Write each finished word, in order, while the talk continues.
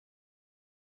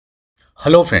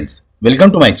Hello friends,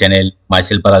 welcome to my channel,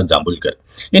 myself Parag Jambulkar.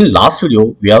 In last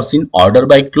video, we have seen order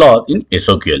by clause in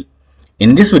SOQL.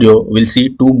 In this video, we'll see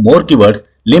two more keywords,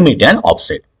 limit and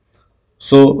offset.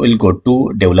 So we'll go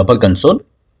to developer console.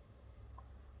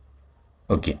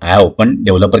 Okay, I have opened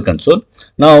developer console.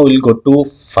 Now we'll go to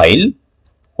file,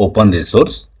 open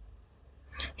resource.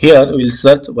 Here we'll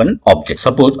search one object.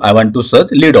 Suppose I want to search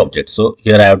lead object. So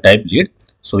here I have typed lead.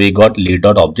 So we got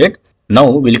lead.object. Now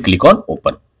we'll click on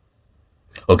open.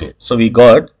 Okay, so we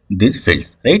got these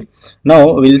fields, right?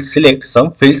 Now we'll select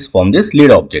some fields from this lead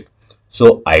object.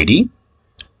 So ID,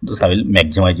 just I will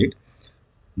maximize it.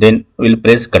 Then we'll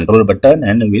press control button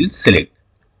and we'll select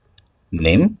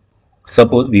name.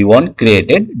 Suppose we want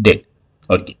created date.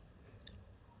 Okay,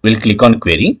 we'll click on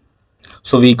query.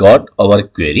 So we got our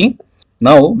query.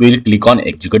 Now we'll click on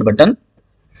execute button.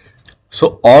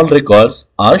 So all records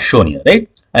are shown here, right?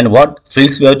 And what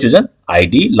fields we have chosen?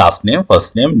 ID, last name,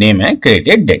 first name, name and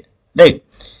created date, right?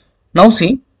 Now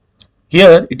see,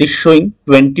 here it is showing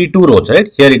 22 rows,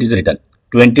 right? Here it is written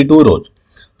 22 rows.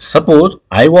 Suppose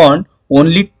I want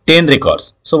only 10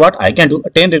 records. So what I can do,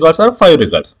 10 records or 5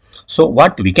 records. So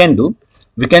what we can do,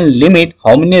 we can limit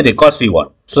how many records we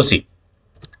want. So see,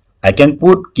 I can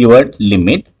put keyword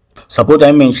limit. Suppose I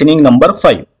am mentioning number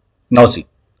 5. Now see,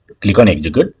 click on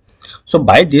execute. So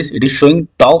by this, it is showing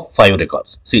top 5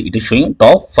 records. See, it is showing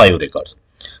top 5 records.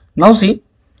 Now see,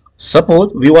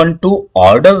 suppose we want to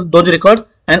order those records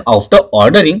and after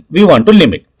ordering, we want to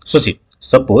limit. So see,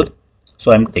 suppose,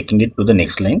 so I am taking it to the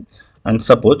next line and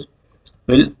suppose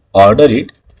we'll order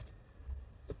it,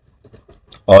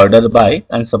 order by,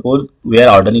 and suppose we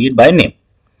are ordering it by name.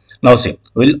 Now see,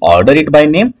 we'll order it by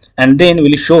name and then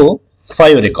we'll show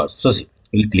 5 records. So see,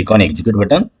 we'll click on execute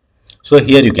button. So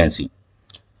here you can see.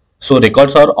 So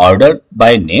records are ordered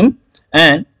by name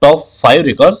and top 5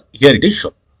 records here it is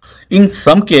shown. In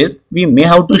some case, we may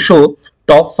have to show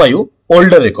top 5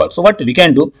 older records. So what we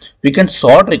can do, we can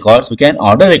sort records, we can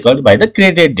order records by the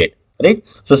created date, right?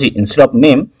 So see, instead of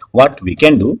name, what we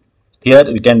can do, here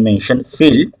we can mention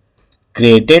field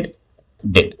created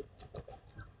date.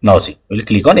 Now see, we'll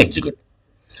click on execute.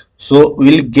 So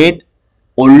we'll get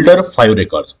older 5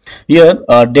 records. Here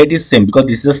date is same because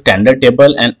this is a standard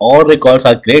table and all records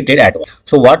are created at once.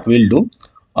 So what we'll do,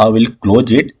 we'll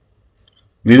close it.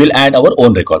 We will add our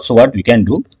own record. So what we can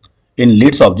do, in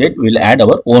leads object we'll add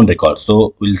our own record.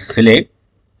 So we'll select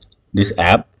this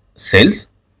app sales.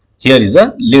 Here is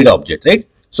a lead object, right?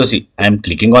 So see, I am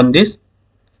clicking on this.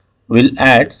 We'll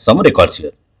add some records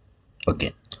here.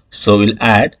 Okay, so we'll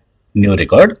add new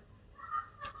record.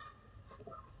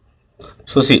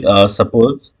 So see,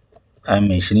 suppose I am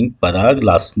mentioning Parag,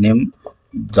 last name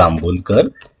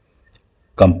Jambulkar,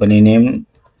 company name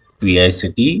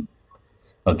PICT.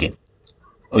 Okay,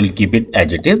 we'll keep it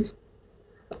as it is.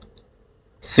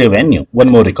 Save and new. One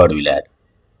more record we'll add.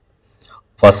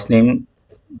 First name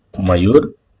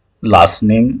Mayur, last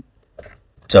name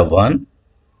Chavan,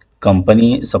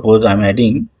 company. Suppose I am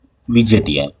adding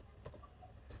VJTI.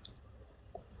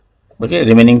 Okay,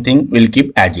 remaining thing we'll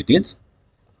keep as it is.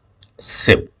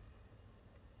 Save.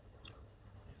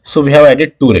 So we have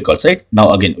added 2 records, right?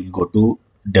 Now again we'll go to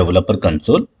developer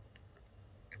console,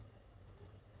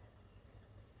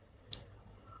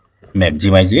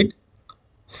 maximize it,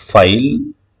 file,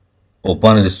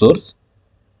 open resource,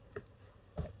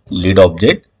 lead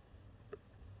object,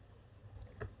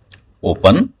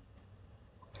 open.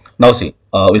 Now see,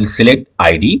 we'll select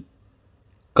ID,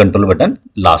 control button,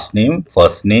 last name,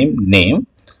 first name, name.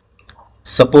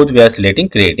 Suppose we are selecting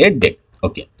created date.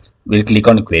 Okay, we'll click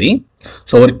on query.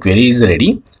 So our query is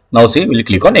ready. Now see, we'll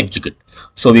click on execute.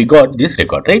 So we got this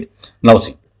record, right? Now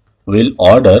see, we'll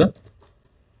order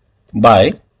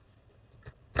by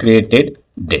created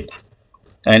date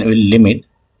and we'll limit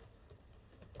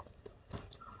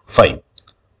 5.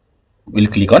 We'll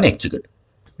click on execute.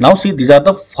 Now see, these are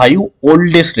the 5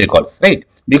 oldest records, right?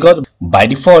 Because by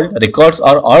default records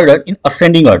are ordered in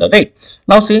ascending order, right?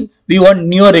 Now see, we want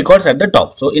newer records at the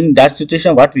top. So in that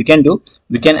situation, what we can do,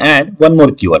 we can add one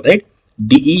more keyword, right?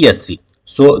 DESC.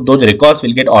 So those records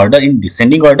will get ordered in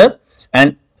descending order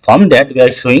and from that we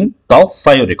are showing top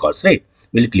 5 records, right?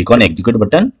 We'll click on execute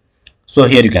button. So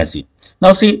here you can see.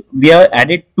 Now see, we have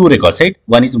added 2 records, right?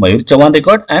 One is Mayur Chavan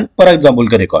record and Parag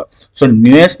Jambulkar record. So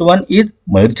newest one is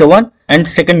Mayur Chavan and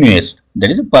second newest, that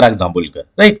is Parag Jambulkar,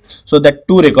 right? So that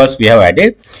 2 records we have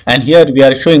added and here we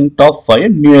are showing top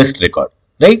 5 newest record,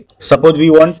 right? Suppose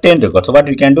we want 10 records. So what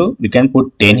we can do, we can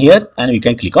put 10 here and we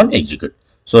can click on execute.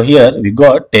 So here we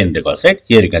got 10 records, right?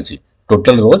 Here you can see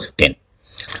total rows 10.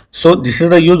 So this is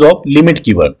the use of limit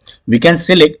keyword. We can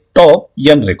select top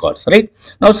n records, right?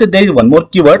 Now say there is one more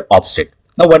keyword offset.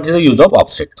 Now what is the use of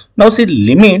offset? Now see,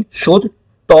 limit shows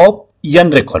top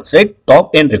n records, right?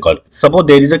 Top n records. Suppose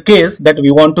there is a case that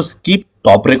we want to skip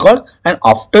top records, and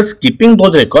after skipping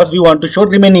those records we want to show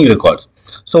remaining records.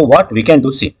 So what we can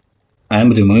do, see, I am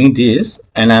removing this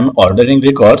and I am ordering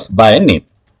records by name.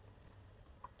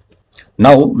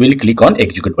 Now we'll click on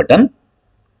execute button.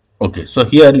 Okay, so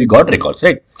here we got records,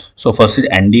 right? So first is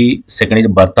Andy, second is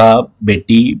Bertha,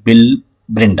 Betty, Bill,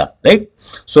 Brenda, right?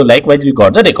 So likewise we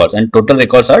got the records and total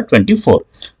records are 24.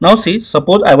 Now see,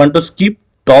 suppose I want to skip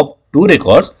top 2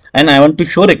 records and I want to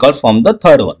show records from the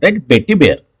third one, right? Betty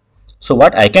Bear. So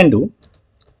what I can do,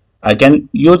 I can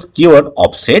use keyword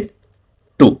offset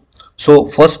 2. So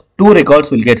first 2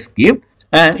 records will get skipped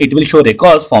and it will show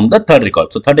records from the third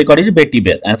record. So third record is Betty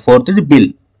Bear and fourth is Bill,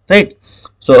 right?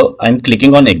 So I'm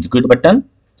clicking on execute button.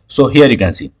 So here you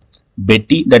can see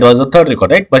Betty, that was the third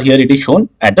record, right? But here it is shown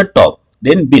at the top,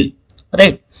 then Bill,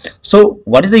 right? So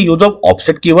what is the use of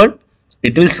offset keyword?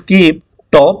 It will skip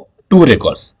top 2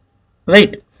 records,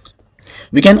 right?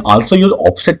 We can also use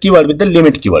offset keyword with the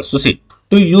limit keyword. So see,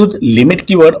 to use limit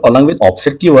keyword along with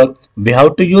offset keyword, we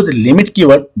have to use limit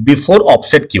keyword before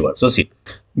offset keyword. So see,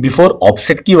 before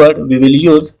offset keyword, we will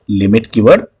use limit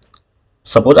keyword.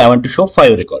 Suppose I want to show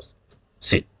 5 records.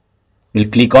 See, we'll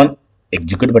click on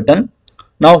execute button.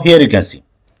 Now here you can see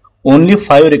only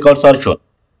 5 records are shown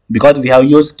because we have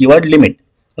used keyword limit,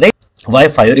 right? Why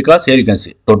 5 records? Here you can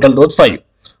see total rows 5.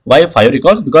 Why 5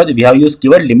 records? Because we have used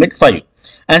keyword limit 5.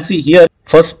 And see here,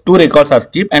 first 2 records are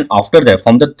skipped and after that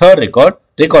from the third record,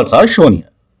 records are shown here,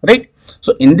 right?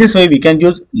 So in this way we can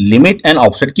use limit and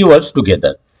offset keywords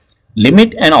together.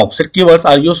 Limit and offset keywords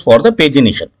are used for the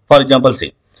pagination. For example,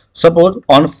 say, suppose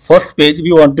on first page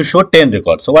we want to show 10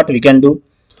 records. So what we can do?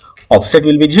 Offset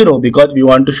will be 0 because we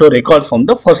want to show records from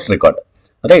the first record,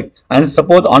 right? And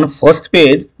suppose on first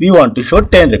page we want to show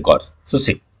 10 records. So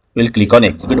see, we'll click on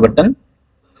execute button.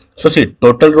 So see,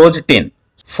 total rows 10.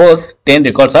 First 10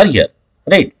 records are here,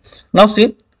 right? Now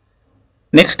see,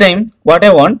 next time what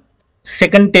I want,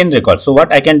 second 10 records. So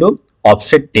what I can do?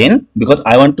 Offset 10 because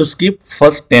I want to skip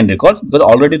first 10 records because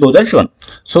already those are shown.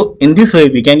 So in this way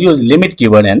we can use limit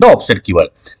keyword and the offset keyword.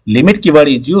 Limit keyword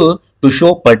is used to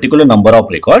show particular number of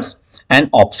records and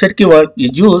offset keyword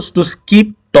is used to skip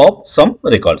top some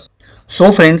records. So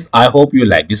friends, I hope you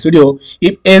like this video.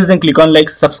 If yes, then click on like,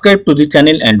 subscribe to the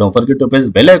channel and don't forget to press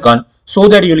bell icon so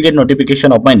that you will get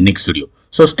notification of my next video.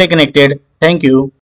 So stay connected. Thank you.